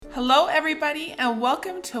Hello, everybody, and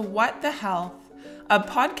welcome to What the Health, a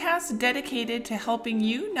podcast dedicated to helping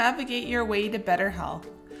you navigate your way to better health.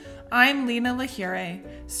 I'm Lena Lahire,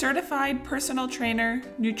 certified personal trainer,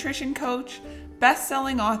 nutrition coach,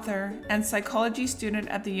 best-selling author, and psychology student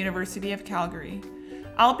at the University of Calgary.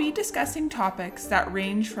 I'll be discussing topics that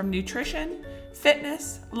range from nutrition,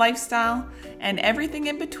 fitness, lifestyle, and everything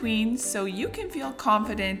in between so you can feel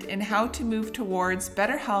confident in how to move towards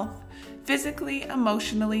better health physically,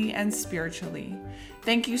 emotionally, and spiritually.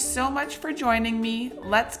 Thank you so much for joining me.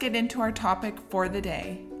 Let's get into our topic for the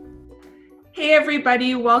day. Hey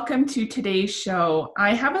everybody, welcome to today's show.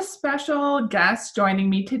 I have a special guest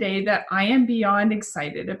joining me today that I am beyond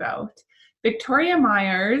excited about. Victoria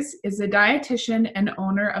Myers is a dietitian and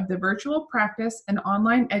owner of the virtual practice and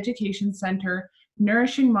online education center,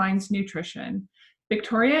 Nourishing Minds Nutrition.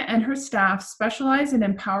 Victoria and her staff specialize in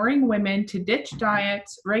empowering women to ditch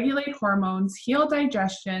diets, regulate hormones, heal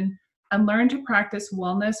digestion, and learn to practice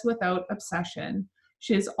wellness without obsession.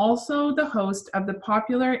 She is also the host of the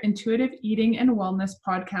popular intuitive eating and wellness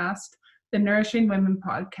podcast, the Nourishing Women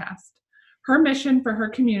Podcast. Her mission for her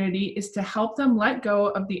community is to help them let go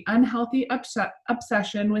of the unhealthy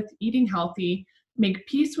obsession with eating healthy, make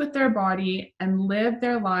peace with their body, and live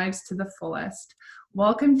their lives to the fullest.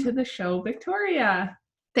 Welcome to the show, Victoria.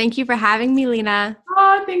 Thank you for having me, Lena.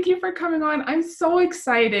 Oh, thank you for coming on. I'm so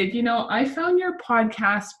excited. You know, I found your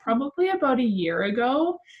podcast probably about a year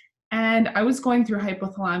ago, and I was going through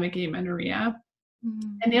hypothalamic amenorrhea,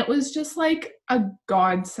 and it was just like a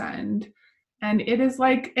godsend. And it is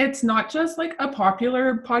like, it's not just like a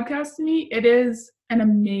popular podcast to me, it is an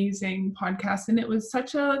amazing podcast. And it was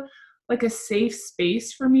such a safe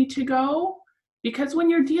space for me to go. Because when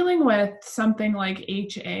you're dealing with something like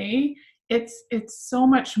HA, it's so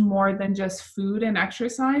much more than just food and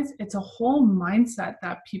exercise. It's a whole mindset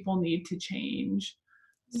that people need to change.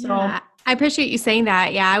 So yeah, I appreciate you saying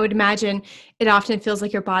that. Yeah, I would imagine it often feels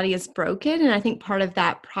like your body is broken. And I think part of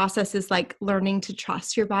that process is like learning to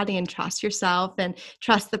trust your body and trust yourself and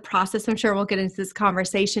trust the process. I'm sure we'll get into this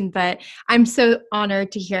conversation, but I'm so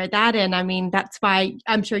honored to hear that. And I mean, that's why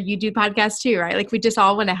I'm sure you do podcasts too, right? Like we just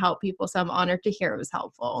all want to help people. So I'm honored to hear it was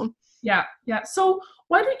helpful. Yeah. So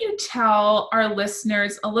why don't you tell our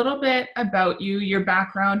listeners a little bit about you, your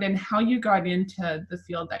background, and how you got into the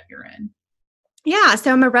field that you're in? Yeah,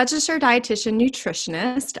 so I'm a registered dietitian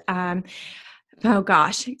nutritionist. Oh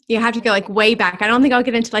gosh, you have to go like way back. I don't think I'll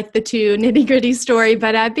get into like the too nitty gritty story,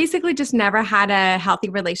 but I basically just never had a healthy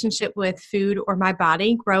relationship with food or my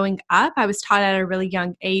body growing up. I was taught at a really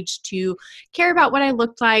young age to care about what I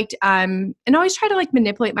looked like and always try to like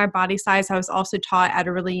manipulate my body size. I was also taught at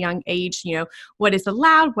a really young age, you know, what is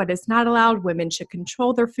allowed, what is not allowed. Women should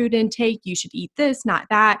control their food intake. You should eat this, not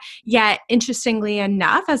that. Yet, interestingly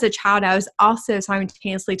enough, as a child, I was also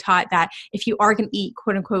simultaneously taught that if you are going to eat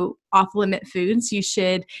quote unquote off-limit foods, you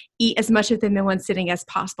should eat as much of them in one sitting as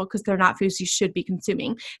possible because they're not foods you should be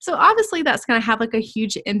consuming. So obviously that's going to have like a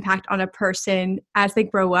huge impact on a person as they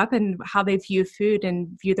grow up and how they view food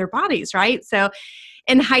and view their bodies, right? So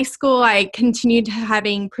in high school, I continued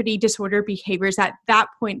having pretty disordered behaviors. At that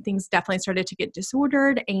point, things definitely started to get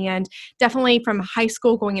disordered. And definitely from high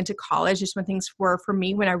school going into college is when things were for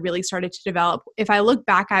me, when I really started to develop. If I look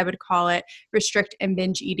back, I would call it restrict and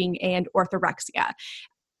binge eating and orthorexia.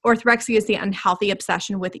 Orthorexia is the unhealthy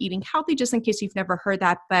obsession with eating healthy, just in case you've never heard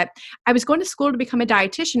that. But I was going to school to become a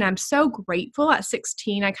dietitian. I'm so grateful. At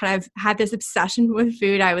 16, I kind of had this obsession with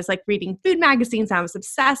food. I was like reading food magazines. I was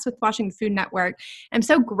obsessed with watching the Food Network. I'm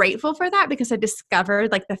so grateful for that because I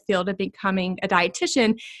discovered like the field of becoming a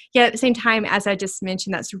dietitian. Yet at the same time, as I just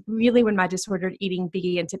mentioned, that's really when my disordered eating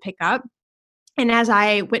began to pick up. And as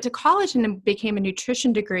I went to college and became a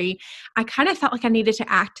nutrition degree, I kind of felt like I needed to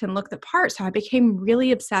act and look the part. So I became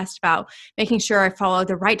really obsessed about making sure I followed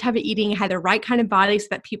the right type of eating, had the right kind of body so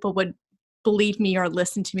that people would believe me or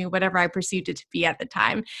listen to me, whatever I perceived it to be at the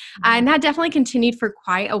time. And that definitely continued for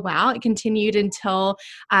quite a while. It continued until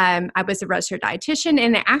I was a registered dietitian.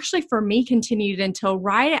 And it actually, for me, continued until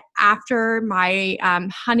right after my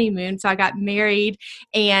honeymoon. So I got married.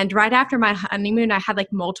 And right after my honeymoon, I had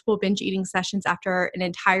like multiple binge eating sessions after an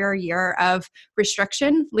entire year of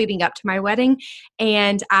restriction leading up to my wedding.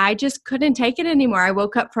 And I just couldn't take it anymore. I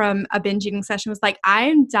woke up from a binge eating session, was like,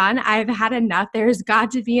 I'm done. I've had enough. There's got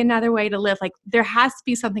to be another way to live. Like there has to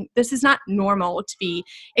be something. This is not normal to be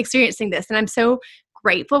experiencing this. And I'm so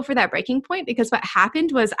grateful for that breaking point, because what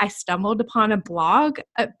happened was I stumbled upon a blog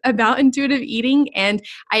about intuitive eating, and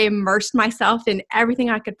I immersed myself in everything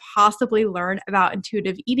I could possibly learn about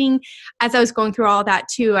intuitive eating. As I was going through all that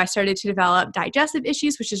too, I started to develop digestive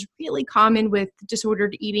issues, which is really common with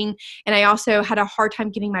disordered eating. And I also had a hard time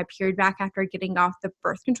getting my period back after getting off the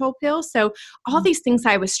birth control pill. So all these things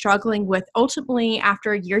I was struggling with, ultimately,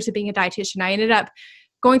 after years of being a dietitian, I ended up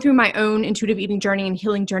going through my own intuitive eating journey and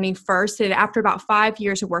healing journey first. And after about 5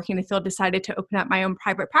 years of working in the field, decided to open up my own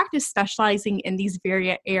private practice specializing in these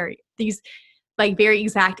very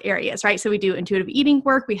exact areas, right? So we do intuitive eating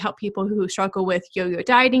work. We help people who struggle with yo-yo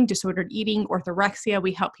dieting, disordered eating, orthorexia.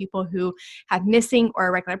 We help people who have missing or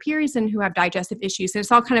irregular periods and who have digestive issues. And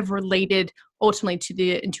it's all kind of related ultimately to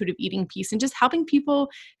the intuitive eating piece, and just helping people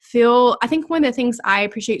feel. I think one of the things I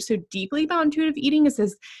appreciate so deeply about intuitive eating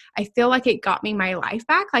is I feel like it got me my life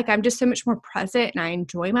back. Like I'm just so much more present and I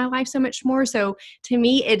enjoy my life so much more. So to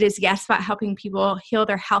me, it is, yes, about helping people heal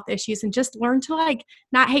their health issues and just learn to like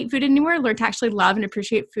not hate food anymore, learn to actually love and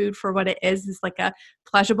appreciate food for what it is like a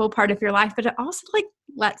pleasurable part of your life, but it also like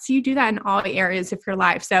lets you do that in all areas of your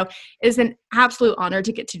life. So it is an absolute honor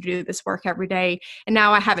to get to do this work every day. And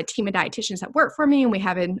now I have a team of dietitians that work for me, and we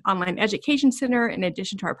have an online education center in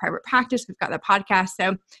addition to our private practice. We've got the podcast.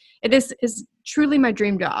 So it is truly my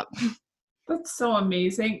dream job. That's so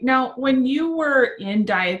amazing. Now, when you were in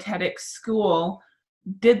dietetic school,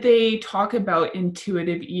 did they talk about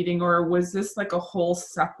intuitive eating, or was this like a whole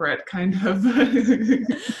separate kind of?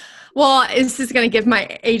 Well, this is going to give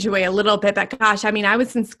my age away a little bit, but gosh, I mean, I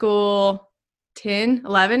was in school 10,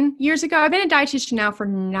 11 years ago. I've been a dietitian now for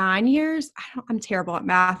 9 years. I'm terrible at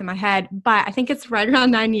math in my head, but I think it's right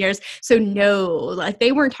around 9 years. So no, like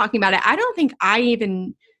they weren't talking about it. I don't think I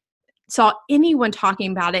even saw anyone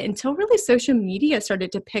talking about it until really social media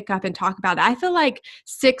started to pick up and talk about it. I feel like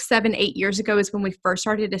 6, 7, 8 years ago is when we first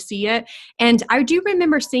started to see it. And I do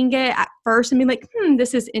remember seeing it at first and being like,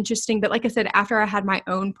 this is interesting. But like I said, after I had my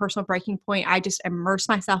own personal breaking point, I just immersed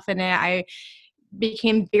myself in it. I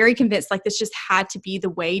became very convinced like this just had to be the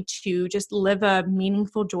way to just live a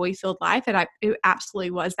meaningful, joy-filled life. And it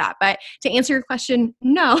absolutely was that. But to answer your question,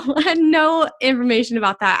 no, I had no information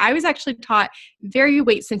about that. I was actually taught very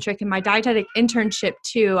weight-centric in my dietetic internship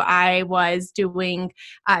too. I was doing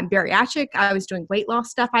bariatric. I was doing weight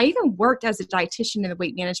loss stuff. I even worked as a dietitian in the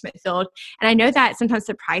weight management field. And I know that sometimes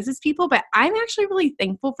surprises people, but I'm actually really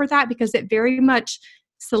thankful for that, because it very much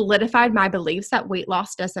solidified my beliefs that weight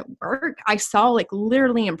loss doesn't work. I saw like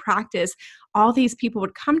literally in practice, all these people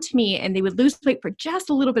would come to me and they would lose weight for just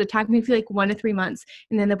a little bit of time, maybe like 1 to 3 months.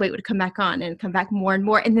 And then the weight would come back on and come back more and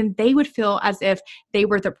more. And then they would feel as if they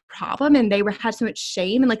were the problem, and they had so much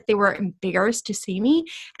shame and like they were embarrassed to see me.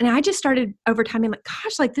 And I just started over time being like,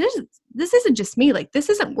 gosh, like this isn't just me. Like this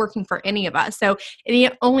isn't working for any of us. So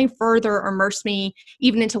it only further immersed me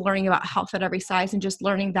even into learning about health at every size, and just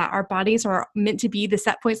learning that our bodies are meant to be the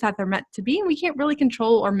set points that they're meant to be. And we can't really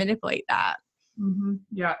control or manipulate that. Mm-hmm.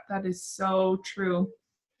 Yeah, that is so true.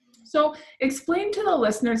 So explain to the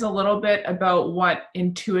listeners a little bit about what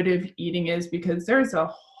intuitive eating is, because there's a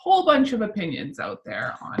whole bunch of opinions out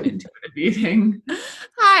there on intuitive eating.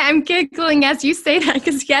 Hi, I'm giggling as you say that,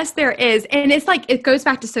 because yes, there is. And it's like, it goes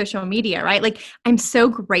back to social media, right? Like I'm so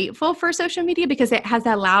grateful for social media because it has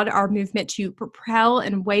allowed our movement to propel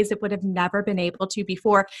in ways it would have never been able to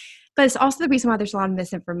before. But it's also the reason why there's a lot of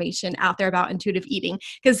misinformation out there about intuitive eating.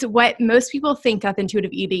 Because what most people think of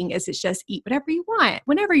intuitive eating is it's just eat whatever you want,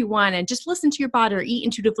 whenever you want, and just listen to your body or eat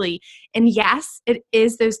intuitively. And yes, it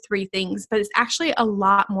is those 3 things, but it's actually a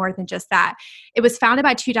lot more than just that. It was founded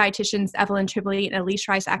by 2 dietitians, Evelyn Tribole and Elise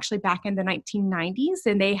Rice, actually back in the 1990s.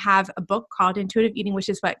 And they have a book called Intuitive Eating, which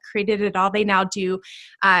is what created it all. They now do,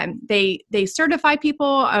 they certify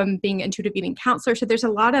people being intuitive eating counselors. So there's a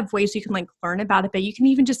lot of ways you can like learn about it, but you can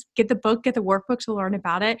even just get the book, get the workbook to learn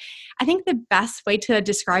about it. I think the best way to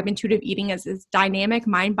describe intuitive eating is dynamic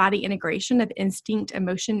mind-body integration of instinct,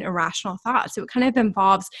 emotion, and rational thought. So it kind of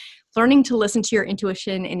involves learning to listen to your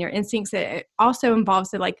intuition and your instincts. It also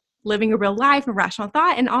involves like living a real life and rational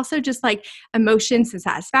thought, and also just like emotions and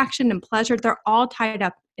satisfaction and pleasure. They're all tied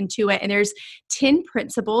up into it. And there's 10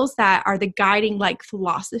 principles that are the guiding like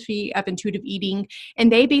philosophy of intuitive eating.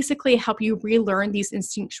 And they basically help you relearn these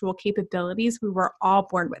instinctual capabilities we were all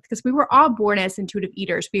born with, because we were all born as intuitive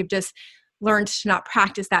eaters. We have just learned to not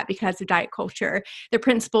practice that because of diet culture. The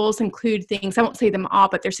principles include things, I won't say them all,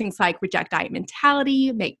 but there's things like reject diet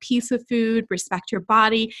mentality, make peace with food, respect your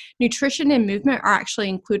body. Nutrition and movement are actually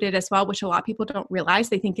included as well, which a lot of people don't realize.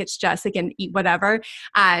 They think it's just, again, eat whatever.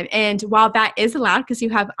 And while that is allowed, because you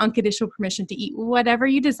have unconditional permission to eat whatever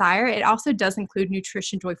you desire, it also does include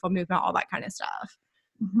nutrition, joyful movement, all that kind of stuff.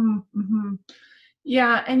 Mm-hmm, mm-hmm.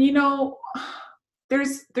 Yeah. And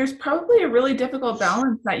there's probably a really difficult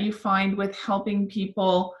balance that you find with helping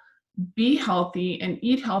people be healthy and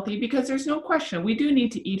eat healthy, because there's no question we do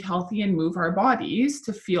need to eat healthy and move our bodies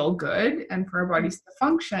to feel good and for our bodies to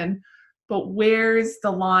function. But where's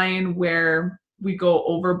the line where we go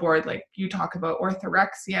overboard? Like you talk about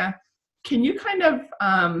orthorexia. Can you kind of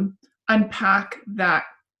unpack that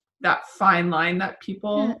fine line that Yeah.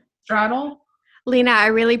 people straddle? Lena, I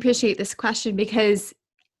really appreciate this question because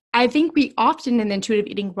I think we often in the intuitive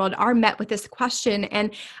eating world are met with this question.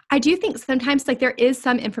 And I do think sometimes like there is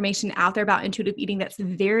some information out there about intuitive eating that's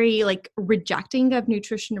very like rejecting of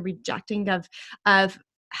nutrition, rejecting of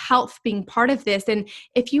health being part of this. And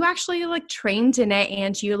if you actually like trained in it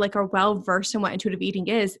and you like are well versed in what intuitive eating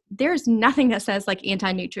is, there's nothing that says like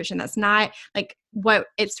anti-nutrition. That's not like what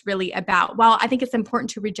it's really about. While I think it's important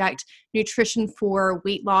to reject nutrition for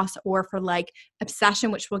weight loss or for like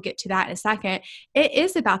obsession, which we'll get to that in a second, it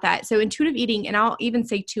is about that. So intuitive eating, and I'll even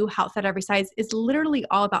say too, health at every size is literally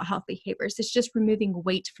all about health behaviors. It's just removing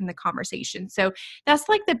weight from the conversation. So that's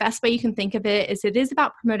like the best way you can think of it is it is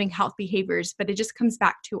about promoting health behaviors, but it just comes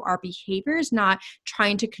back to our behaviors, not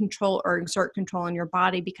trying to control or exert control on your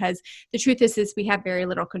body, because the truth is we have very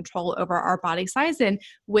little control over our body size. And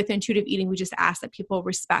with intuitive eating, we just ask that people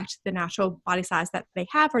respect the natural body size that they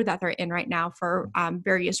have or that they're in right now for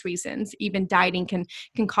various reasons. Even dieting can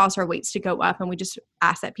cause our weights to go up, and we just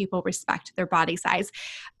ask that people respect their body size.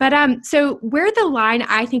 But so where the line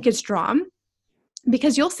I think is drawn,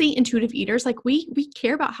 because you'll see intuitive eaters, like we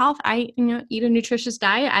care about health. I eat a nutritious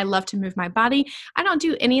diet. I love to move my body. I don't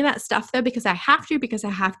do any of that stuff though because I have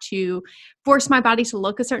to force my body to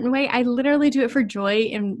look a certain way. I literally do it for joy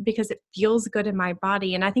and because it feels good in my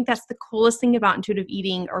body. And I think that's the coolest thing about intuitive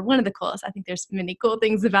eating, or one of the coolest. I think there's many cool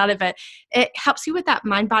things about it, but it helps you with that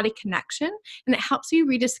mind-body connection, and it helps you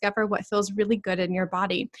rediscover what feels really good in your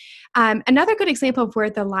body. Another good example of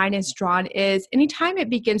where the line is drawn is anytime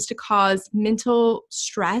it begins to cause mental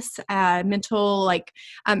stress, mental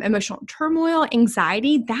emotional turmoil,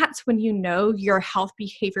 anxiety, that's when you know your health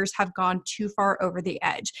behaviors have gone too far over the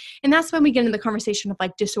edge. And that's when we get into the conversation of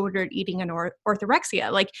like disordered eating and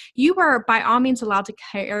orthorexia. Like you are by all means allowed to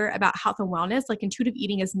care about health and wellness. Like intuitive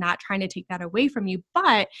eating is not trying to take that away from you.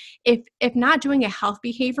 But if not doing a health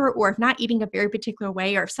behavior, or if not eating a very particular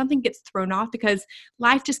way, or if something gets thrown off, because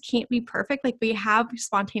life just can't be perfect. Like we have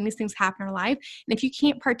spontaneous things happen in our life. And if you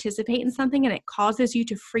can't participate in something and it causes you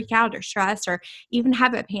to freak out or stress or even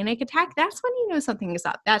have a panic attack, that's when you know something is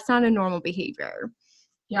up. That's not a normal behavior.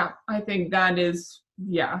 Yeah, I think that is,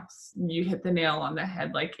 yeah, you hit the nail on the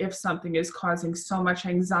head. Like if something is causing so much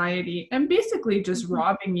anxiety and basically just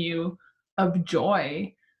robbing you of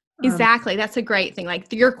joy. Exactly. That's a great thing.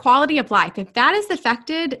 Like your quality of life, if that is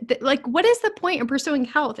affected, like what is the point in pursuing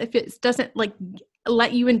health if it doesn't like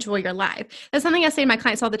let you enjoy your life? That's something I say to my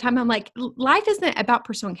clients all the time. I'm like, life isn't about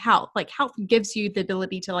pursuing health. Like health gives you the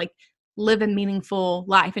ability to like live a meaningful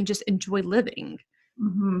life and just enjoy living.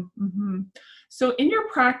 Mm-hmm, mm-hmm. So in your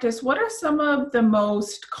practice, what are some of the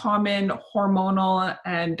most common hormonal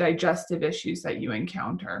and digestive issues that you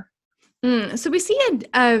encounter? So we see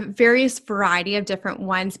a various variety of different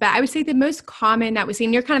ones, but I would say the most common that we see,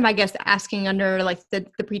 and you're kind of, I guess, asking under like the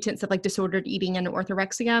pretense of like disordered eating and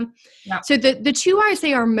orthorexia. Yeah. So the two I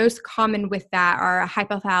say are most common with that are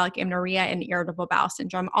hypothalamic amenorrhea and irritable bowel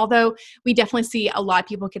syndrome. Although we definitely see a lot of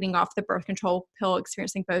people getting off the birth control pill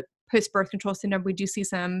experiencing both post-birth control syndrome. We do see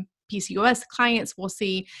some PCOS clients. We'll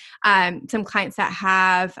see some clients that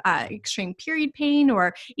have extreme period pain,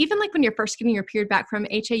 or even like when you're first getting your period back from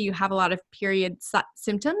HA, you have a lot of period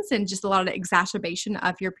symptoms and just a lot of exacerbation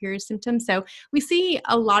of your period symptoms. So we see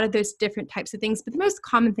a lot of those different types of things, but the most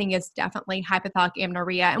common thing is definitely hypothalamic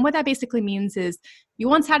amenorrhea. And what that basically means is you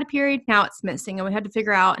once had a period, now it's missing. And we had to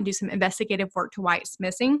figure out and do some investigative work to why it's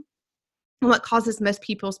missing. What causes most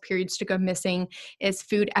people's periods to go missing is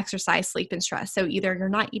food, exercise, sleep, and stress. So either you're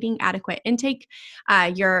not eating adequate intake,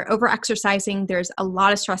 you're over-exercising, there's a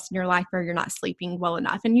lot of stress in your life, or you're not sleeping well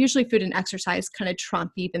enough. And usually food and exercise kind of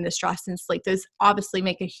trump even the stress and sleep. Those obviously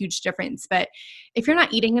make a huge difference. But if you're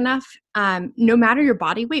not eating enough, no matter your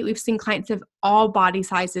body weight, we've seen clients of all body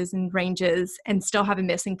sizes and ranges and still have a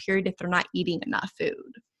missing period if they're not eating enough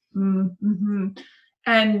food. Mm-hmm.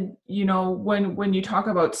 And, when you talk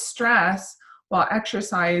about stress, while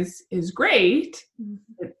exercise is great,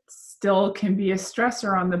 it still can be a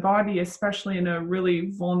stressor on the body, especially in a really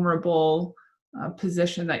vulnerable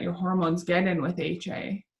position that your hormones get in with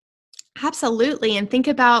HA. Absolutely. And think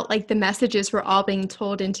about like the messages we're all being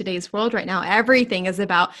told in today's world right now. Everything is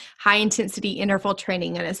about high intensity interval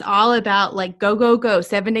training. And it's all about like go, go, go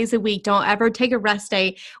 7 days a week. Don't ever take a rest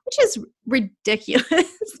day, which is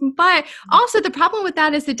ridiculous. But also the problem with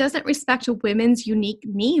that is it doesn't respect women's unique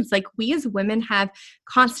needs. Like we as women have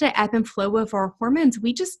constant ebb and flow of our hormones.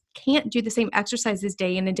 We just can't do the same exercises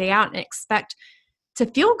day in and day out and expect to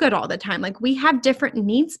feel good all the time. Like we have different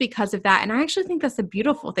needs because of that. And I actually think that's a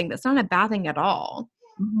beautiful thing. That's not a bad thing at all.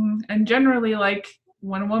 And generally, like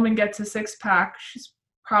when a woman gets a six pack, she's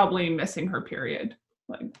probably missing her period.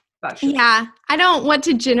 Like that should. Yeah, I don't want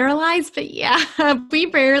to generalize, but yeah, we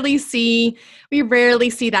rarely see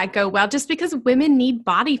that go well just because women need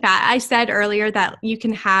body fat. I said earlier that you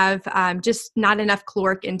can have just not enough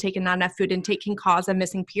caloric intake and not enough food intake can cause a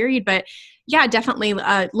missing period, but yeah, definitely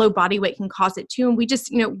low body weight can cause it too. And we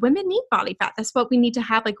just, women need body fat. That's what we need to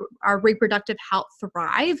have like our reproductive health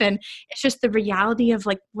thrive. And it's just the reality of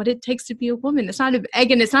like what it takes to be a woman. It's not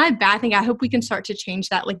a bad thing. I hope we can start to change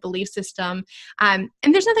that like belief system. And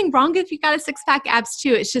there's nothing wrong if you got a six pack abs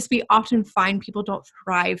too. It's just we often find people don't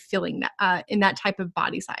thrive feeling that in that type of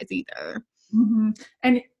body size either.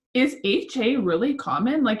 And is HA really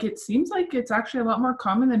common? Like it seems like it's actually a lot more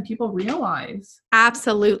common than people realize.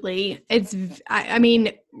 Absolutely. I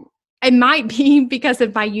mean, it might be because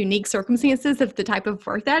of my unique circumstances of the type of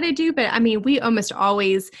work that I do, but I mean, we almost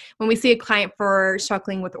always, when we see a client for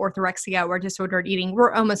struggling with orthorexia or disordered eating,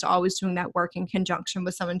 we're almost always doing that work in conjunction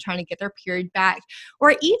with someone trying to get their period back,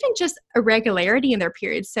 or even just irregularity in their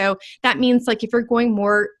period. So that means like if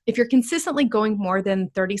you're consistently going more than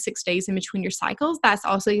 36 days in between your cycles, that's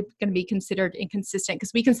also going to be considered inconsistent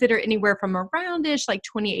because we consider anywhere from around-ish like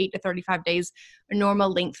 28 to 35 days a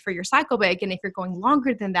normal length for your cycle. But again, if you're going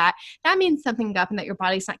longer than that, that means something up and that your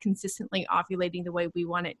body's not consistently ovulating the way we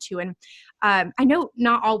want it to. And I know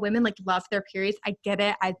not all women like love their periods. I get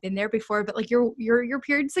it. I've been there before, but like your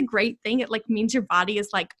period's a great thing. It like means your body is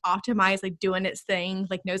like optimized, like doing its thing,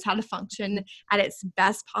 like knows how to function at its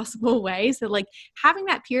best possible way. So like having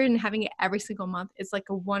that period and having it every single month is like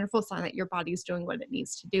a wonderful sign that your body is doing what it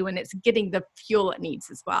needs to do and it's getting the fuel it needs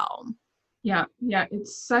as well. Yeah.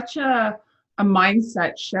 It's such a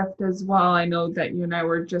mindset shift as well. I know that you and I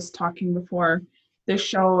were just talking before this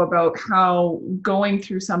show about how going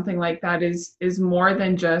through something like that is more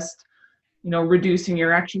than just, reducing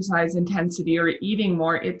your exercise intensity or eating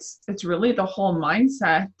more. It's really the whole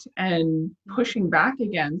mindset and pushing back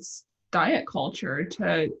against diet culture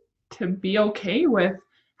to be okay with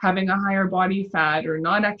having a higher body fat or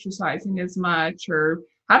not exercising as much or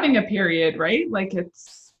having a period, right? Like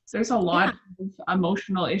there's a lot of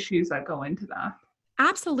emotional issues that go into that.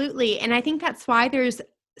 Absolutely. And I think that's why there's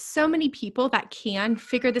so many people that can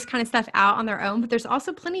figure this kind of stuff out on their own, but there's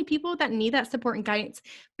also plenty of people that need that support and guidance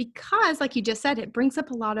because, like you just said, it brings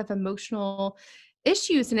up a lot of emotional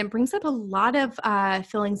issues and it brings up a lot of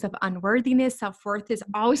feelings of unworthiness. Self-worth is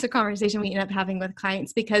always a conversation we end up having with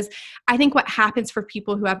clients because I think what happens for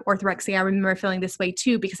people who have orthorexia, I remember feeling this way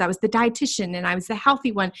too because I was the dietitian and I was the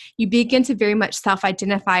healthy one. You begin to very much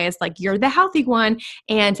self-identify as like you're the healthy one,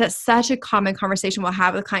 and that's such a common conversation we'll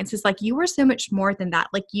have with clients is like you are so much more than that.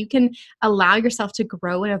 Like you can allow yourself to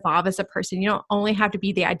grow and evolve as a person. You don't only have to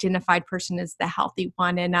be the identified person as the healthy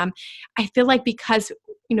one. And I feel like because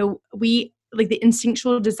we like the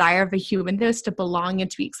instinctual desire of a human is to belong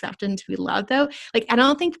and to be accepted and to be loved though. Like, I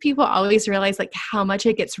don't think people always realize like how much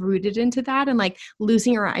it gets rooted into that and like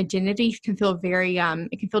losing your identity can feel very,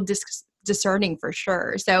 it can feel discerning for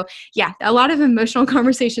sure. So yeah, a lot of emotional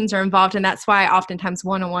conversations are involved and that's why oftentimes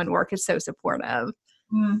one-on-one work is so supportive.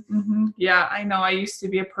 Mm-hmm. Yeah, I know. I used to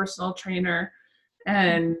be a personal trainer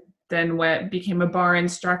and then became a bar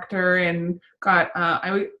instructor and got,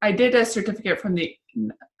 I did a certificate from the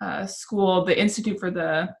school, the Institute for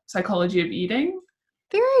the Psychology of Eating.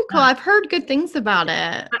 Very cool. I've heard good things about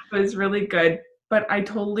it. It was really good, but I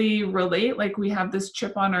totally relate. Like we have this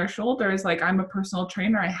chip on our shoulders. Like I'm a personal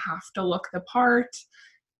trainer. I have to look the part.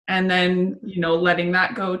 And then, letting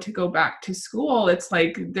that go back to school, it's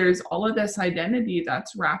like there's all of this identity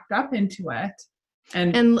that's wrapped up into it.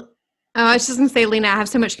 And I was just going to say, Lena, I have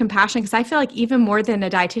so much compassion because I feel like even more than a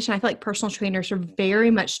dietitian, I feel like personal trainers are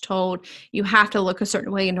very much told you have to look a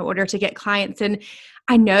certain way in order to get clients. And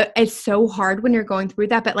I know it's so hard when you're going through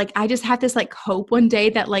that, but like, I just have this like hope one day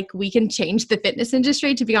that like we can change the fitness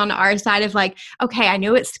industry to be on our side of like, okay, I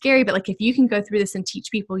know it's scary, but like if you can go through this and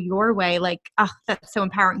teach people your way, like, oh, that's so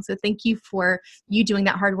empowering. So thank you for you doing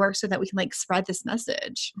that hard work so that we can like spread this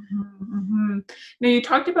message. Mm-hmm. Now you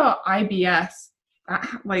talked about IBS.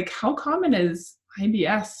 Like how common is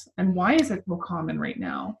IBS and why is it so common right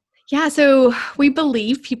now? Yeah, so we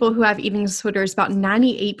believe people who have eating disorders, about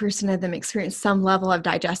 98% of them experience some level of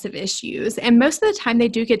digestive issues. And most of the time they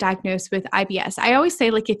do get diagnosed with IBS. I always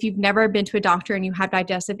say, like, if you've never been to a doctor and you have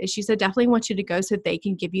digestive issues, I definitely want you to go so they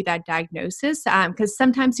can give you that diagnosis. Because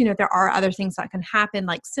sometimes, there are other things that can happen,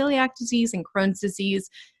 like celiac disease and Crohn's disease,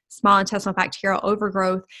 small intestinal bacterial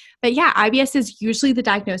overgrowth. But yeah, IBS is usually the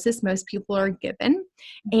diagnosis most people are given.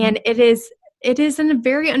 Mhm. And it is a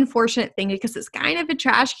very unfortunate thing because it's kind of a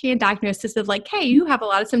trash can diagnosis of like, hey, you have a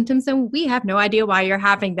lot of symptoms and we have no idea why you're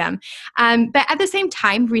having them. But at the same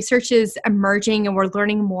time, research is emerging and we're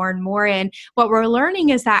learning more and more. And what we're learning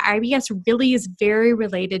is that IBS really is very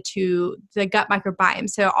related to the gut microbiome.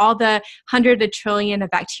 So all the 100 to trillion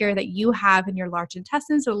of bacteria that you have in your large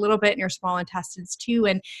intestines, a little bit in your small intestines too.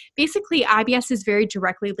 And basically, IBS is very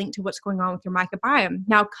directly linked to what's going on with your microbiome.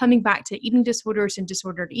 Now, coming back to eating disorders and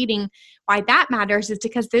disordered eating, why that matters is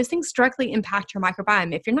because those things directly impact your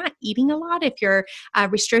microbiome. If you're not eating a lot, if you're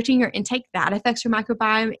restricting your intake, that affects your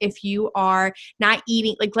microbiome. If you are not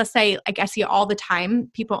eating, like let's say, like I see all the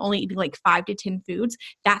time, people only eating like 5 to 10 foods,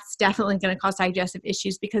 that's definitely going to cause digestive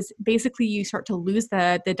issues because basically you start to lose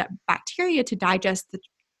the bacteria to digest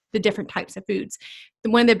the different types of foods.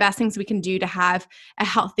 One of the best things we can do to have a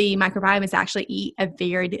healthy microbiome is actually eat a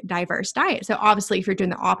very diverse diet. So obviously, if you're doing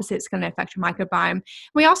the opposite, it's going to affect your microbiome.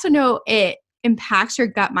 We also know it impacts your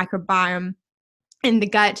gut microbiome and the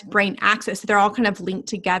gut brain axis. So they're all kind of linked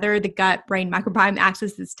together. The gut brain microbiome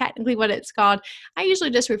axis is technically what it's called. I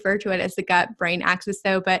usually just refer to it as the gut brain axis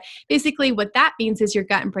though, but basically what that means is your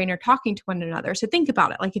gut and brain are talking to one another. So think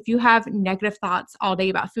about it. Like if you have negative thoughts all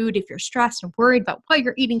day about food, if you're stressed and worried about what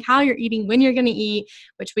you're eating, how you're eating, when you're going to eat,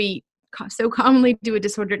 which we so commonly do with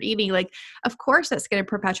disordered eating, like of course that's going to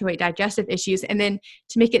perpetuate digestive issues. And then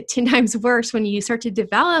to make it 10 times worse, when you start to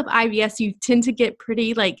develop IBS, you tend to get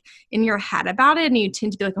pretty like in your head about it. And you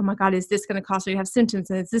tend to be like, oh my God, is this going to cause me to have symptoms?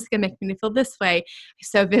 And is this going to make me feel this way? I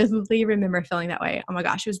so vividly remember feeling that way. Oh my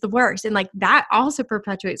gosh, it was the worst. And like that also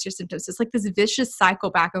perpetuates your symptoms. It's like this vicious cycle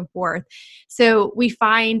back and forth. So we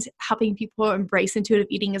find helping people embrace intuitive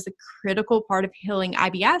eating is a critical part of healing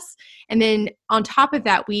IBS. And then on top of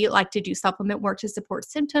that, we like to do supplement work to support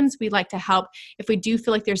symptoms. We like to help if we do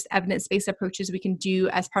feel like there's evidence-based approaches we can do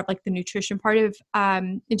as part of like the nutrition part of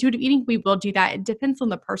intuitive eating. We will do that. It depends on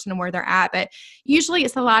the person and where they're at, but usually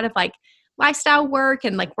it's a lot of like lifestyle work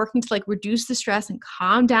and like working to like reduce the stress and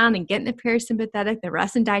calm down and get in the parasympathetic, the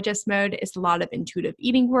rest and digest mode. Is a lot of intuitive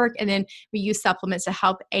eating work. And then we use supplements to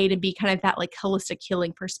help aid and be kind of that like holistic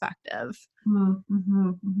healing perspective. Mm-hmm,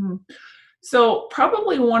 mm-hmm. So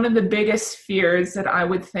probably one of the biggest fears that I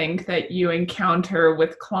would think that you encounter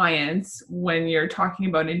with clients when you're talking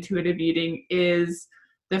about intuitive eating is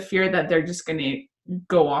the fear that they're just going to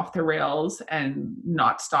go off the rails and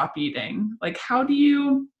not stop eating. Like how do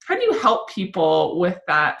you help people with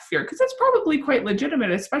that fear? Because it's probably quite legitimate,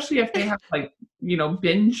 especially if they have like,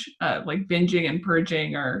 like binging and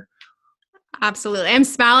purging or Absolutely. I'm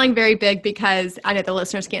smiling very big because I know the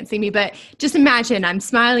listeners can't see me, but just imagine I'm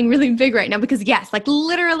smiling really big right now because yes, like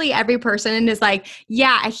literally every person is like,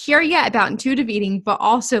 yeah, I hear you about intuitive eating, but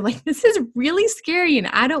also like, this is really scary and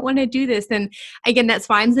I don't want to do this. And again, that's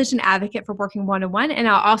why I'm such an advocate for working one-on-one. And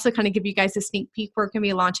I'll also kind of give you guys a sneak peek. We're going to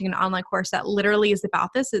be launching an online course that literally is about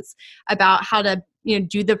this. It's about how to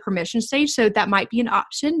do the permission stage. So that might be an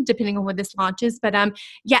option depending on when this launches. But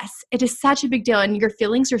yes, it is such a big deal and your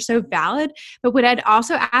feelings are so valid. But what I'd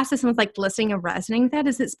also ask if someone's like listening and resonating with that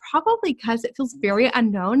is it's probably because it feels very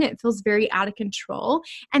unknown. It feels very out of control.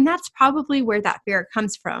 And that's probably where that fear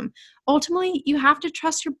comes from. Ultimately, you have to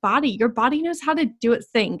trust your body. Your body knows how to do its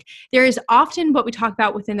thing. There is often what we talk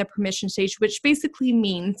about within the permission stage, which basically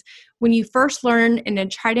means when you first learn and then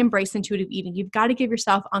try to embrace intuitive eating, you've got to give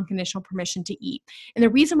yourself unconditional permission to eat. And the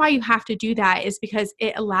reason why you have to do that is because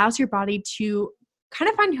it allows your body to kind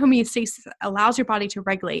of find homeostasis, allows your body to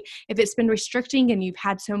regulate. If it's been restricting and you've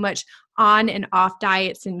had so much on and off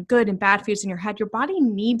diets and good and bad foods in your head, your body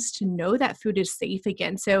needs to know that food is safe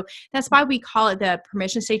again. So that's why we call it the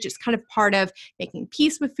permission stage. It's kind of part of making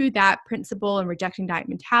peace with food, that principle, and rejecting diet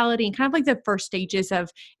mentality, and kind of like the first stages of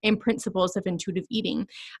and principles of intuitive eating.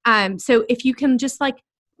 So if you can just like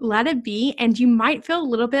let it be, and you might feel a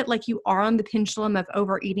little bit like you are on the pendulum of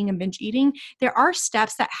overeating and binge eating. There are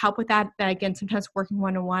steps that help with that again, sometimes working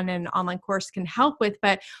one-on-one and an online course can help with.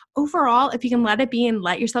 But overall, if you can let it be and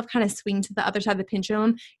let yourself kind of swing to the other side of the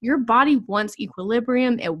pendulum, your body wants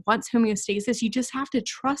equilibrium. It wants homeostasis. You just have to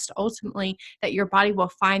trust ultimately that your body will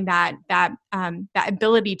find that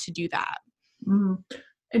ability to do that. mm-hmm.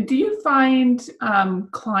 And do you find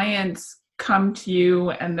clients come to you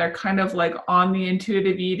and they're kind of like on the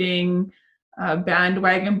intuitive eating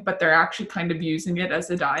bandwagon, but they're actually kind of using it as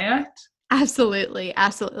a diet? Absolutely.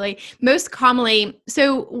 Absolutely. Most commonly,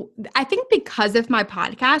 so I think because of my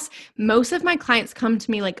podcast, most of my clients come to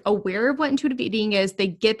me like aware of what intuitive eating is. They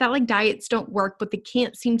get that like diets don't work, but they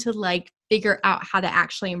can't seem to like figure out how to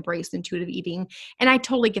actually embrace intuitive eating. And I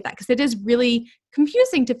totally get that because it is really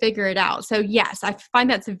confusing to figure it out. So yes, I find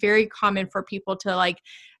that's very common for people to like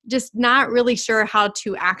just not really sure how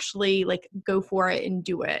to actually like go for it and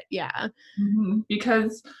do it. Yeah.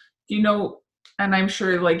 Because, you know, and I'm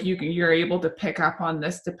sure like you're able to pick up on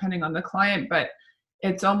this depending on the client, but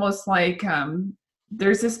it's almost like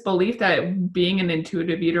there's this belief that being an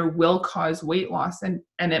intuitive eater will cause weight loss, and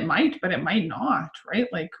it might, but it might not, right?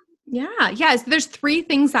 Like, Yeah. Yeah. So there's three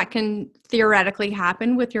things that can theoretically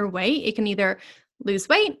happen with your weight. It can either lose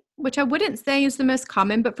weight, which I wouldn't say is the most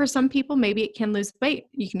common, but for some people, maybe it can lose weight.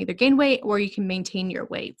 You can either gain weight or you can maintain your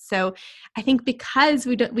weight. So I think because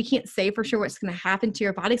we can't say for sure what's going to happen to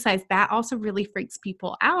your body size, that also really freaks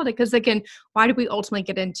people out. Because again, why do we ultimately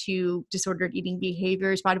get into disordered eating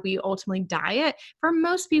behaviors? Why do we ultimately diet? For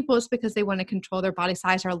most people, it's because they want to control their body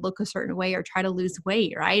size or look a certain way or try to lose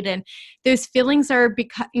weight, right? And those feelings are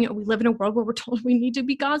because, we live in a world where we're told we need to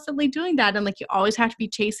be constantly doing that. And like, you always have to be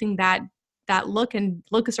chasing that look and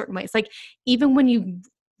look a certain way. It's like, even when you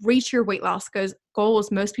reach your weight loss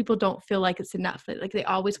goals, most people don't feel like it's enough. Like they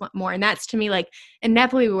always want more. And that's to me, like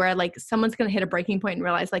inevitably where like someone's going to hit a breaking point and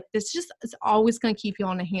realize like, this just is always going to keep you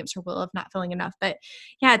on a hamster wheel of not feeling enough. But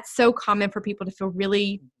yeah, it's so common for people to feel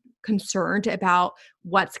really concerned about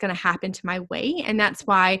what's going to happen to my weight. And that's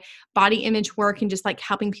why body image work and just like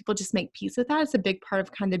helping people just make peace with that is a big part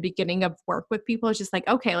of kind of the beginning of work with people. It's just like,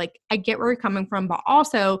 okay, like I get where you're coming from, but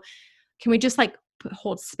also can we just like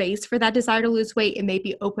hold space for that desire to lose weight and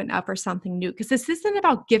maybe open up for something new? Because this isn't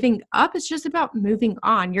about giving up. It's just about moving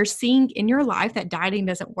on. You're seeing in your life that dieting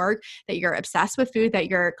doesn't work, that you're obsessed with food, that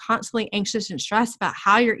you're constantly anxious and stressed about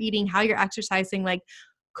how you're eating, how you're exercising. Like,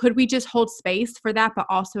 could we just hold space for that? But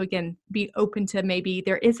also, again, be open to maybe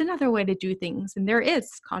there is another way to do things. And there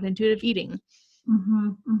is called intuitive eating.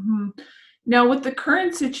 Now, with the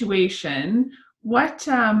current situation, what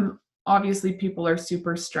obviously people are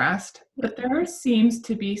super stressed, but there seems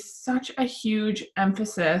to be such a huge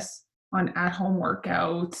emphasis on at-home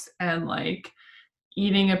workouts and like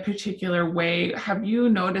eating a particular way. Have you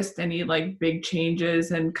noticed any like big changes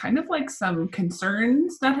and kind of like some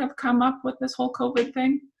concerns that have come up with this whole COVID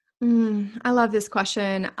thing? I love this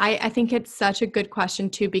question. I think it's such a good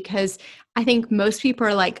question too, because I think most people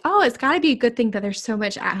are like, oh, it's got to be a good thing that there's so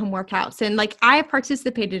much at home workouts. And like, I have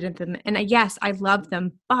participated in them and yes, I love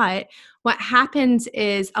them. But what happens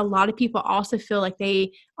is a lot of people also feel like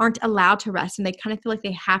they aren't allowed to rest and they kind of feel like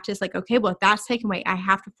they have to, it's like, okay, well, if that's taken away, I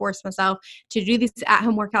have to force myself to do these at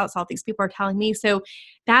home workouts. All these people are telling me. So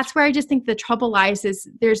that's where I just think the trouble lies is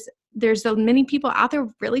there's so many people out there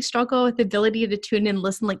really struggle with the ability to tune in and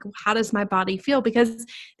listen, like, how does my body feel? Because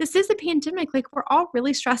this is a pandemic. Like, we're all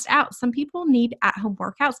really stressed out. Some people need at-home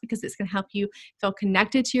workouts because it's going to help you feel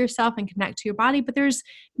connected to yourself and connect to your body. But there's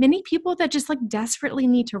many people that just like desperately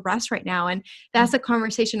need to rest right now. And that's a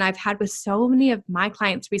conversation I've had with so many of my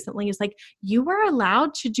clients recently is like, you are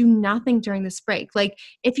allowed to do nothing during this break. Like,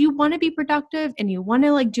 if you want to be productive and you want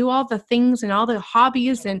to like do all the things and all the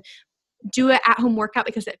hobbies and do an at-home workout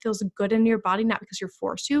because it feels good in your body, not because you're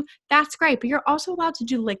forced to, that's great. But you're also allowed to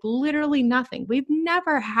do like literally nothing. We've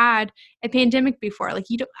never had a pandemic before. Like,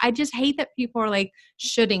 I just hate that people are like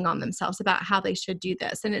shitting on themselves about how they should do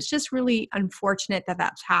this. And it's just really unfortunate that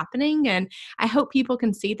that's happening. And I hope people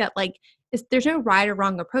can see that like, there's no right or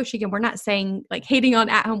wrong approach. Again, we're not saying like hating on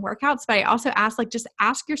at-home workouts, but I also ask like, just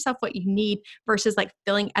ask yourself what you need versus like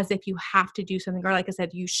feeling as if you have to do something, or like I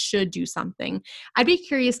said, you should do something. I'd be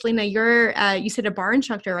curious, Lena, you said a bar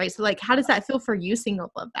instructor, right? So like, how does that feel for you seeing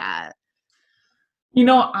all of that? You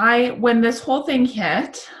know, when this whole thing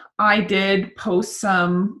hit, I did post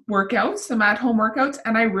some workouts, some at-home workouts,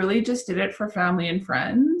 and I really just did it for family and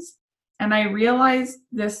friends. And I realized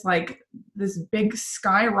this big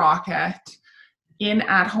skyrocket in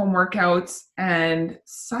at-home workouts and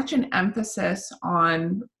such an emphasis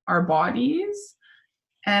on our bodies.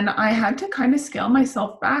 And I had to kind of scale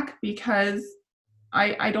myself back because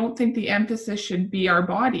I don't think the emphasis should be our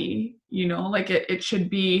body, like it should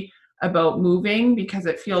be about moving because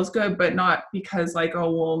it feels good, but not because like,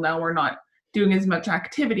 oh, well, now we're not doing as much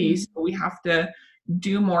activity, so we have to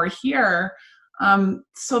do more here.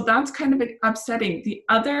 So that's kind of upsetting. The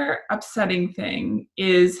other upsetting thing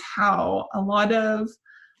is how a lot of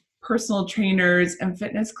personal trainers and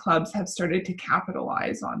fitness clubs have started to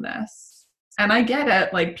capitalize on this. And I get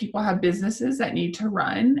it, like people have businesses that need to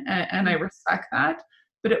run, and I respect that.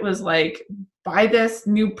 but it was like, buy this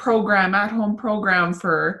new program, at home program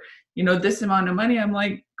for, this amount of money. I'm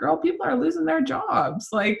like, girl, people are losing their jobs.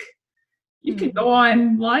 Like, you can go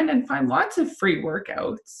online and find lots of free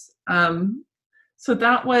workouts. So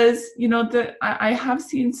that was, I have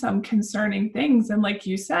seen some concerning things. And like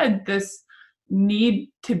you said, this need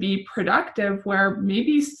to be productive where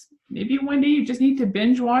maybe one day you just need to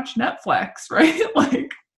binge watch Netflix, right?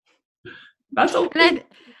 Like, that's okay. And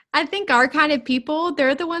I think our kind of people,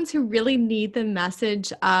 they're the ones who really need the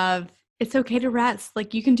message of it's okay to rest.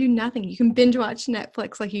 Like, you can do nothing. You can binge watch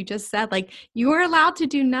Netflix, like you just said. Like, you are allowed to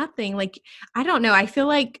do nothing. Like, I don't know. I feel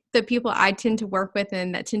like the people I tend to work with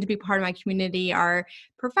and that tend to be part of my community are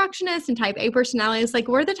perfectionists and type A personalities. Like,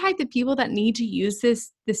 we're the type of people that need to use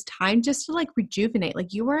this time just to like rejuvenate.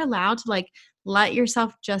 Like, you are allowed to like let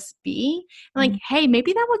yourself just be. Like, hey,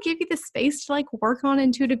 maybe that will give you the space to like work on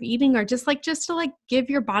intuitive eating, or just to like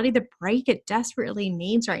give your body the break it desperately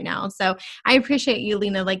needs right now. So I appreciate you,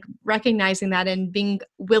 Lena, like recognizing that and being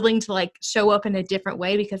willing to like show up in a different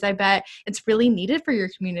way, because I bet it's really needed for your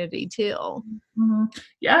community too. Mm-hmm.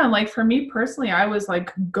 Yeah. And like for me personally, I was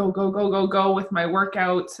like, go, go, go, go, go with my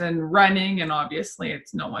workouts and running. And obviously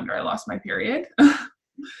it's no wonder I lost my period.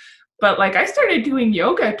 But like I started doing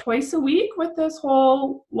yoga twice a week with this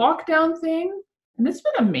whole lockdown thing. And it's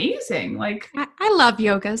been amazing. Like, I love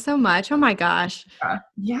yoga so much. Oh my gosh.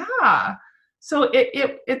 Yeah. So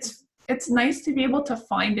it's nice to be able to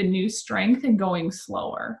find a new strength in going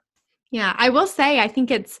slower. Yeah, I will say, I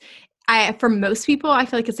think for most people, I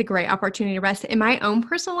feel like it's a great opportunity to rest. In my own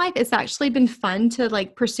personal life, it's actually been fun to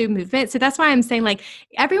like pursue movement. So that's why I'm saying like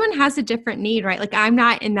everyone has a different need, right? Like, I'm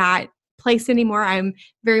not in that place anymore. I'm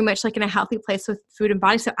very much like in a healthy place with food and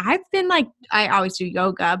body. So I've been like, I always do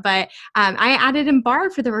yoga, but I added in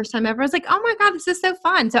barre for the first time ever. I was like, oh my God, this is so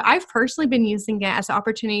fun. So I've personally been using it as an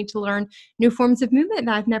opportunity to learn new forms of movement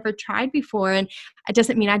that I've never tried before. And it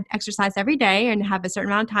doesn't mean I exercise every day and have a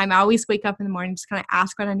certain amount of time. I always wake up in the morning, just kind of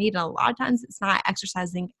ask what I need. And a lot of times it's not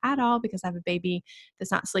exercising at all because I have a baby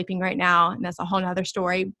that's not sleeping right now. And that's a whole nother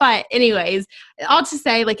story. But anyways, all to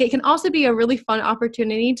say, like, it can also be a really fun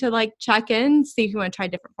opportunity to like check in, see if you want to try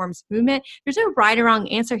different forms of movement. There's no right or wrong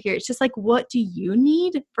answer here. It's just like, what do you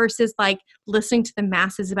need versus like listening to the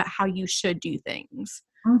masses about how you should do things.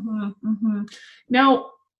 Mm-hmm, mm-hmm.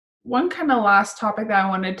 Now, one kind of last topic that I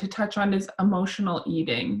wanted to touch on is emotional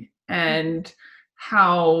eating and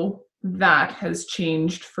how that has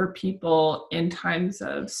changed for people in times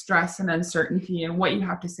of stress and uncertainty, and what you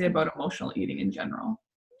have to say about emotional eating in general.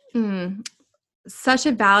 Such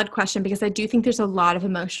a valid question, because I do think there's a lot of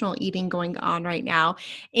emotional eating going on right now.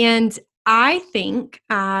 And I think,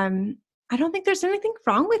 I don't think there's anything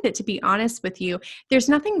wrong with it, to be honest with you. There's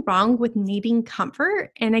nothing wrong with needing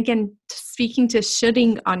comfort. And again, speaking to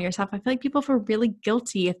shoulding on yourself, I feel like people feel really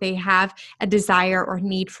guilty if they have a desire or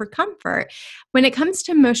need for comfort. When it comes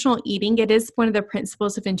to emotional eating, it is one of the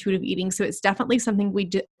principles of intuitive eating. So it's definitely something we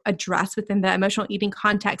address within the emotional eating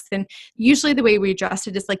context. And usually the way we address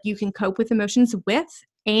it is like, you can cope with emotions with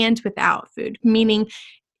and without food, meaning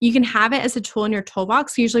you can have it as a tool in your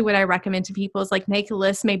toolbox. Usually what I recommend to people is like, make a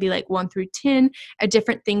list, maybe like 1 through 10, of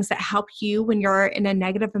different things that help you when you're in a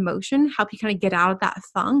negative emotion, help you kind of get out of that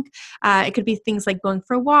funk. It could be things like going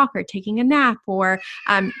for a walk or taking a nap, or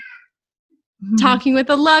talking with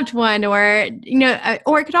a loved one, or,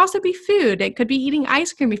 or it could also be food. It could be eating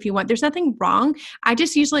ice cream if you want. There's nothing wrong. I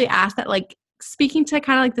just usually ask that, like, speaking to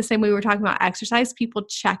kind of like the same way we were talking about exercise, people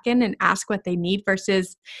check in and ask what they need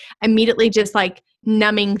versus immediately just like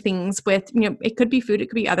numbing things with, it could be food, it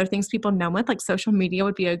could be other things people numb with, like social media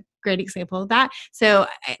would be a great example of that. So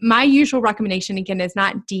my usual recommendation, again, is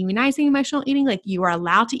not demonizing emotional eating. Like, you are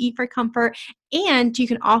allowed to eat for comfort, and you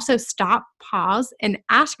can also stop, pause, and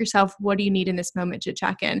ask yourself, what do you need in this moment to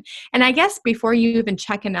check in? And I guess before you even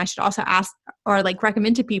check in, I should also ask or like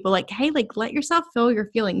recommend to people like, hey, like, let yourself feel your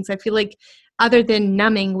feelings. I feel like other than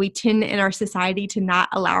numbing, we tend in our society to not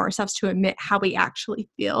allow ourselves to admit how we actually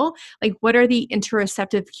feel. Like, what are the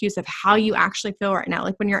interoceptive cues of how you actually feel right now?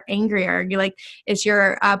 Like, when you're angry, or you're like, is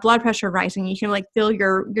your blood pressure rising? You can like feel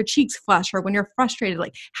your cheeks flush, or when you're frustrated,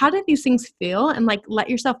 like, how do these things feel? And like, let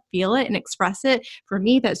yourself feel it and express it. For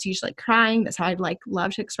me, that's usually crying. That's how I'd like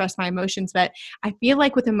love to express my emotions. But I feel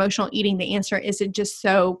like with emotional eating, the answer isn't just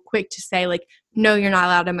so quick to say like, no, you're not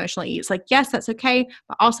allowed to emotionally eat. It's like, yes, that's okay.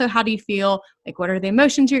 But also, how do you feel? Like, what are the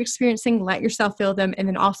emotions you're experiencing? Let yourself feel them. And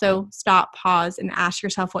then also stop, pause, and ask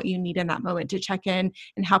yourself what you need in that moment to check in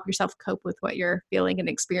and help yourself cope with what you're feeling and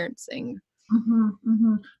experiencing. Mm-hmm,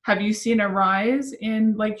 mm-hmm. Have you seen a rise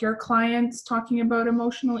in like your clients talking about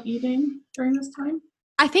emotional eating during this time?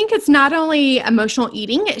 I think it's not only emotional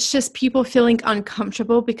eating, it's just people feeling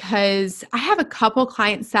uncomfortable because I have a couple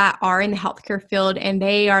clients that are in the healthcare field and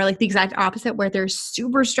they are like the exact opposite where they're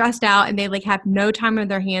super stressed out and they like have no time on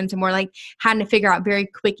their hands and we're like having to figure out very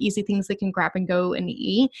quick, easy things they can grab and go and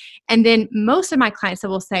eat. And then most of my clients, I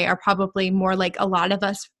will say, are probably more like a lot of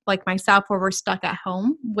us, like myself, where we're stuck at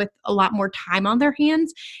home with a lot more time on their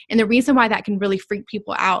hands. And the reason why that can really freak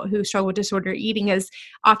people out who struggle with disordered eating is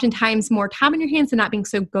oftentimes more time on your hands and not being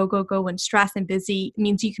so go, go, go and stressed and busy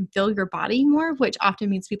means you can feel your body more, which often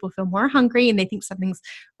means people feel more hungry and they think something's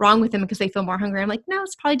wrong with them because they feel more hungry. I'm like, no,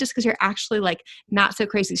 it's probably just because you're actually like not so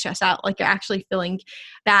crazy stressed out. Like you're actually feeling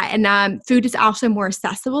that. And food is also more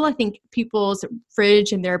accessible. I think people's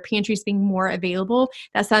fridge and their pantries being more available.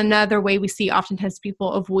 That's another way we see oftentimes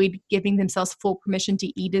people avoid giving themselves full permission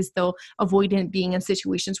to eat as though avoidant being in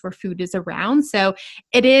situations where food is around. So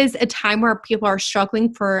it is a time where people are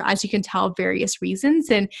struggling for, as you can tell, various reasons.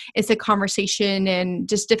 And it's a conversation and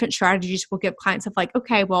just different strategies we'll give clients of like,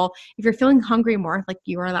 okay, well, if you're feeling hungry more, like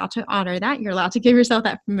you are allowed to honor that. You're allowed to give yourself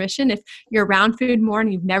that permission. If you're around food more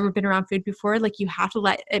and you've never been around food before, like you have to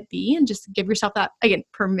let it be and just give yourself that, again,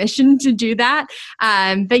 permission to do that.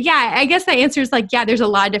 But yeah, I guess the answer is like, yeah, there's a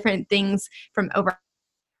lot of different things from over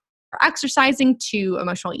exercising to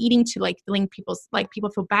emotional eating to like feeling people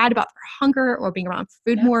feel bad about their hunger or being around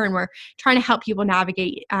food more. And we're trying to help people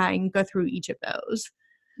navigate and go through each of those.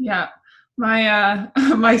 Yeah. My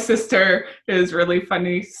my sister is really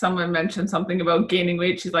funny. Someone mentioned something about gaining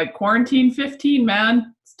weight. She's like, quarantine 15,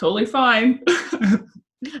 man. It's totally fine.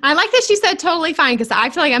 I like that she said totally fine because I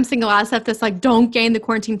feel like I'm seeing a lot of stuff that's like, don't gain the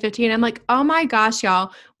quarantine 15. I'm like, oh my gosh,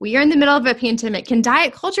 y'all, we are in the middle of a pandemic. Can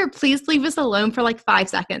diet culture please leave us alone for like 5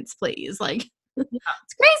 seconds, please? Like,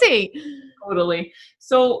 it's crazy. Totally.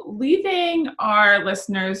 So leaving our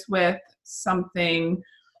listeners with something,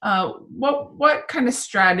 what kind of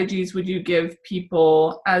strategies would you give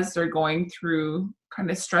people as they're going through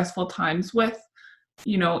kind of stressful times with,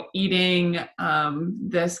 eating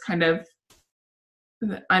this kind of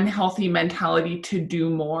unhealthy mentality to do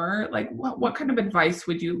more? Like what kind of advice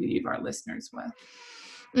would you leave our listeners with?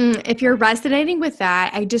 If you're resonating with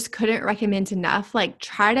that, I just couldn't recommend enough. Like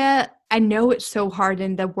I know it's so hard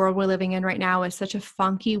in the world we're living in right now. It's such a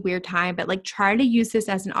funky, weird time, but like try to use this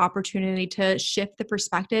as an opportunity to shift the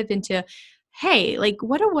perspective into, hey, like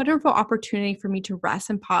what a wonderful opportunity for me to rest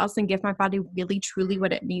and pause and give my body really truly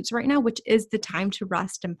what it needs right now, which is the time to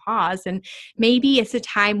rest and pause. And maybe it's a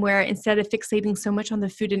time where instead of fixating so much on the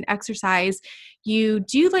food and exercise, you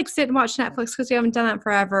do like sit and watch Netflix because you haven't done that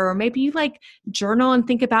forever. Or maybe you like journal and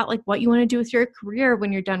think about like what you want to do with your career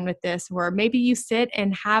when you're done with this. Or maybe you sit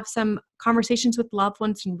and have some conversations with loved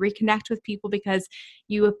ones and reconnect with people because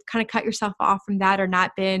you have kind of cut yourself off from that or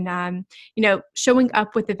not been, showing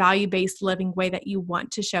up with the value-based living way that you want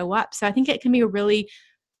to show up. So I think it can be a really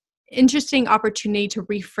interesting opportunity to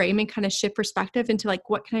reframe and kind of shift perspective into like,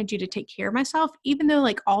 what can I do to take care of myself? Even though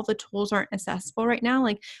like all the tools aren't accessible right now,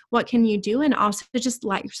 like what can you do? And also just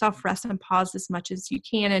let yourself rest and pause as much as you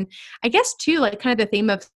can. And I guess too, like kind of the theme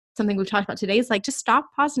of something we've talked about today is like, just stop,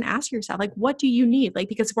 pause and ask yourself, like, what do you need? Like,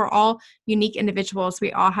 because we're all unique individuals.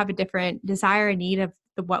 We all have a different desire and need of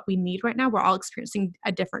what we need right now. We're all experiencing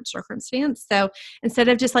a different circumstance. So instead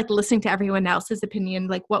of just like listening to everyone else's opinion,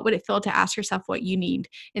 like what would it feel to ask yourself what you need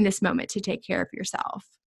in this moment to take care of yourself?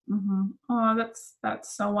 Mm-hmm. Oh,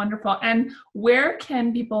 that's so wonderful. And where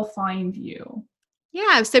can people find you?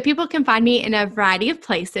 Yeah, so people can find me in a variety of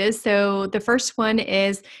places. So the first one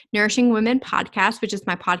is Nourishing Women Podcast, which is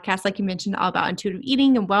my podcast, like you mentioned, all about intuitive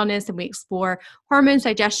eating and wellness. And we explore hormones,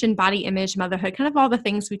 digestion, body image, motherhood, kind of all the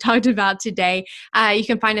things we talked about today. You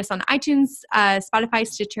can find us on iTunes, Spotify,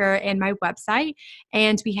 Stitcher, and my website.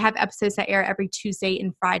 And we have episodes that air every Tuesday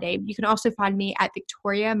and Friday. You can also find me at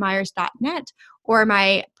victoriamyers.net, or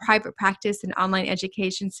my private practice and online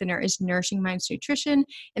education center is Nourishing Minds Nutrition.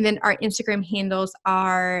 And then our Instagram handles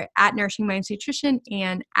are at Nourishing Minds Nutrition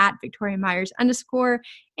and at Victoria Myers _.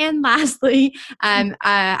 And lastly,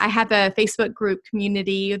 I have a Facebook group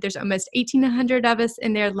community. There's almost 1,800 of us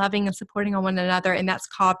in there loving and supporting on one another. And that's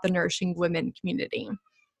called the Nourishing Women Community.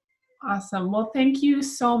 Awesome. Well, thank you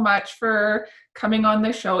so much for coming on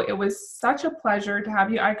the show. It was such a pleasure to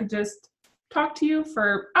have you. I could just talk to you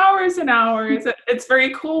for hours and hours. It's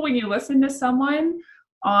very cool when you listen to someone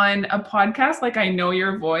on a podcast, like I know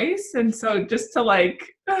your voice. And so just to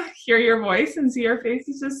like hear your voice and see your face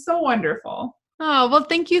is just so wonderful. Oh, well,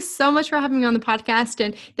 thank you so much for having me on the podcast.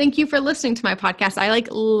 And thank you for listening to my podcast. I like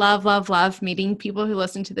love meeting people who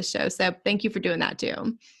listen to the show. So thank you for doing that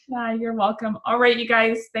too. Yeah, you're welcome. All right, you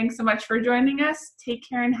guys, thanks so much for joining us. Take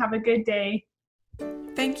care and have a good day.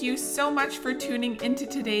 Thank you so much for tuning into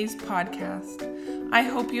today's podcast. I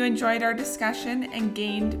hope you enjoyed our discussion and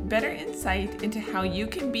gained better insight into how you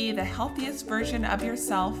can be the healthiest version of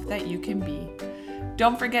yourself that you can be.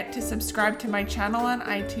 Don't forget to subscribe to my channel on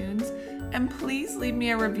iTunes, and please leave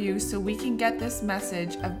me a review so we can get this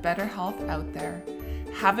message of better health out there.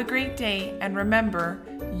 Have a great day, and remember,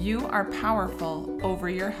 you are powerful over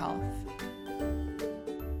your health.